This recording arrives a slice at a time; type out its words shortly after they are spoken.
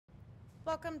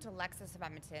Welcome to Lexus of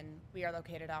Edmonton. We are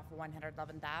located off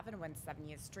 111th Ave and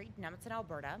 170th Street in Edmonton,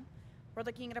 Alberta. We're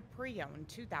looking at a pre-owned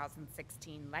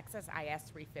 2016 Lexus IS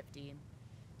 350.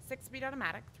 6-speed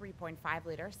automatic,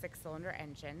 3.5-liter, 6-cylinder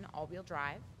engine, all-wheel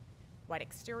drive, white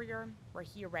exterior,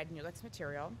 Rioja Red Nulux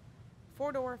material,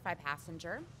 4-door,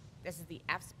 5-passenger. This is the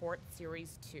F Sport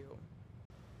Series 2.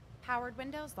 Powered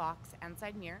windows, locks, and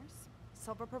side mirrors,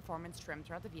 silver performance trim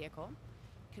throughout the vehicle,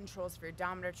 controls for your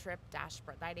odometer trip,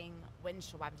 dashboard lighting,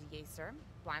 windshield wiper deicer,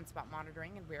 blind spot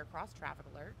monitoring and rear cross traffic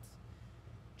alerts,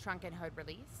 trunk and hood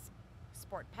release,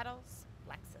 sport pedals,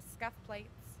 Lexus scuff plates,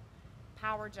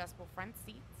 power adjustable front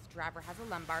seats, driver has a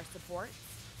lumbar support,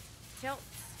 tilt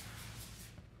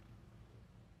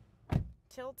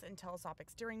and telescopic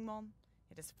steering wheel.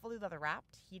 It is fully leather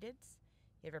wrapped, heated.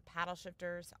 You have your paddle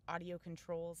shifters, audio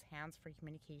controls, hands-free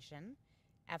communication,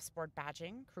 F Sport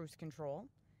badging, cruise control.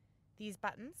 These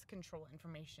buttons control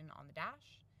information on the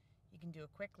dash. You can do a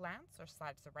quick glance or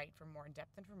slide to the right for more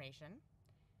in-depth information.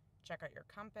 Check out your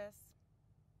compass,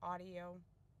 audio,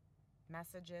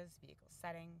 messages, vehicle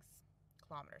settings,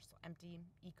 kilometers still empty,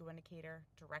 eco indicator,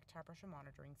 direct tire pressure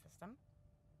monitoring system.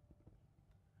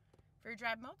 For your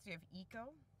drive modes, you have Eco,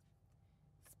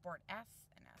 Sport S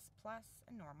and S Plus,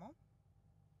 and Normal.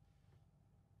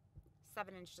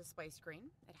 7-inch display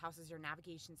screen. It houses your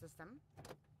navigation system,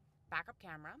 backup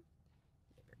camera,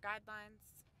 you have your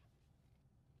guidelines,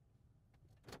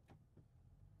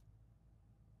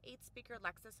 8-speaker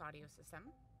Lexus audio system,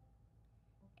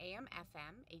 AM,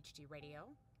 FM, HD radio,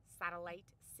 satellite,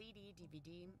 CD,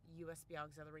 DVD, USB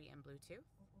auxiliary, and Bluetooth.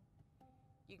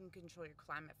 You can control your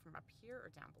climate from up here or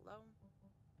down below.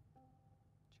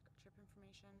 Check out trip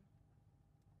information.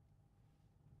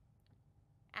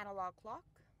 Analog clock,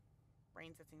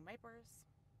 rain sensing wipers.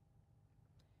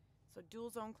 So dual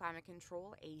zone climate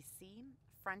control, AC,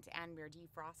 front and rear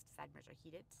defrost, side mirrors are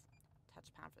heated, touch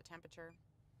panel for the temperature,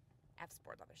 F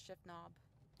Sport leather shift knob,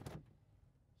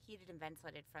 heated and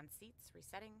ventilated front seats,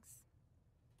 resettings,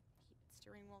 heated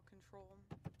steering wheel control.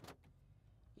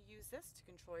 You use this to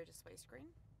control your display screen.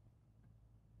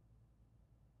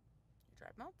 Your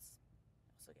drive modes.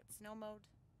 You also get snow mode,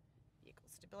 vehicle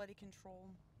stability control,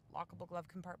 lockable glove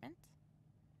compartment,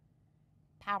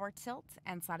 power tilt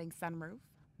and sliding sunroof,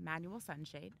 manual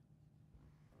sunshade,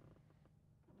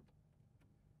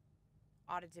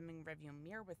 auto dimming rearview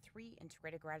mirror with 3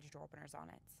 integrated garage door openers on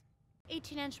it,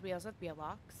 18-inch wheels with wheel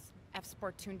locks, F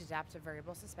Sport tuned adaptive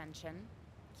variable suspension,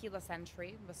 keyless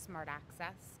entry with smart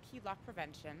access, key lock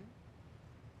prevention,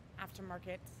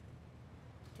 aftermarket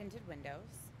tinted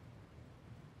windows,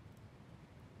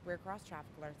 rear cross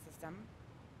traffic alert system,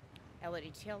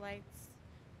 LED taillights,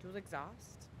 dual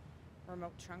exhaust,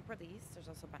 remote trunk release. There's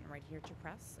also a button right here to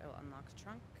press. It will unlock the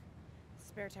trunk.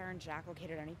 Spare tire and jack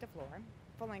located underneath the floor.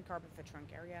 Full-length carpet for trunk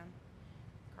area.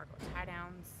 Cargo tie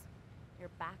downs. Your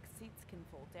back seats can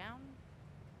fold down.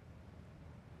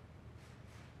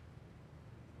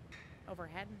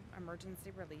 Overhead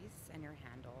emergency release and your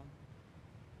handle.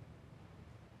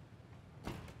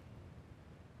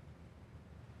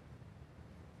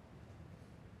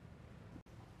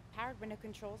 Powered window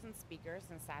controls and speakers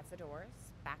inside the doors,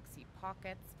 back seat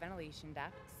pockets, ventilation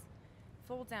ducts,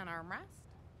 fold down armrest,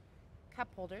 cup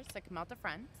holders that come out the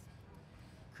front,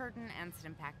 curtain and sit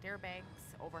impact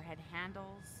airbags, overhead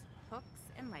handles,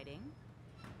 hooks and lighting.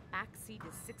 Back seat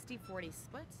is 60-40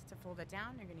 split. To fold it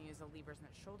down, you're going to use the levers in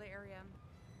the shoulder area.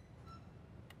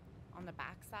 On the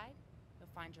back side, you'll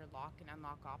find your lock and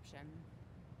unlock option.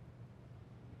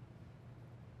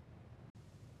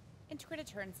 Integrated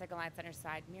turn signal lights on your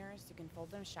side mirrors, you can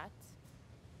fold them shut.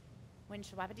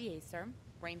 Windshield wiper deicer,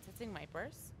 rain sensing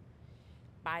wipers,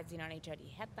 bi-xenon HID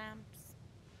headlamps,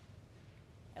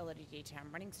 LED daytime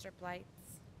running strip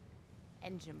lights,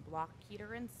 engine block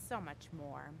heater, and so much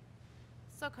more.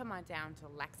 So come on down to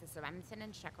Lexus of Edmonton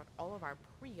and check out all of our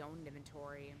pre-owned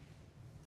inventory.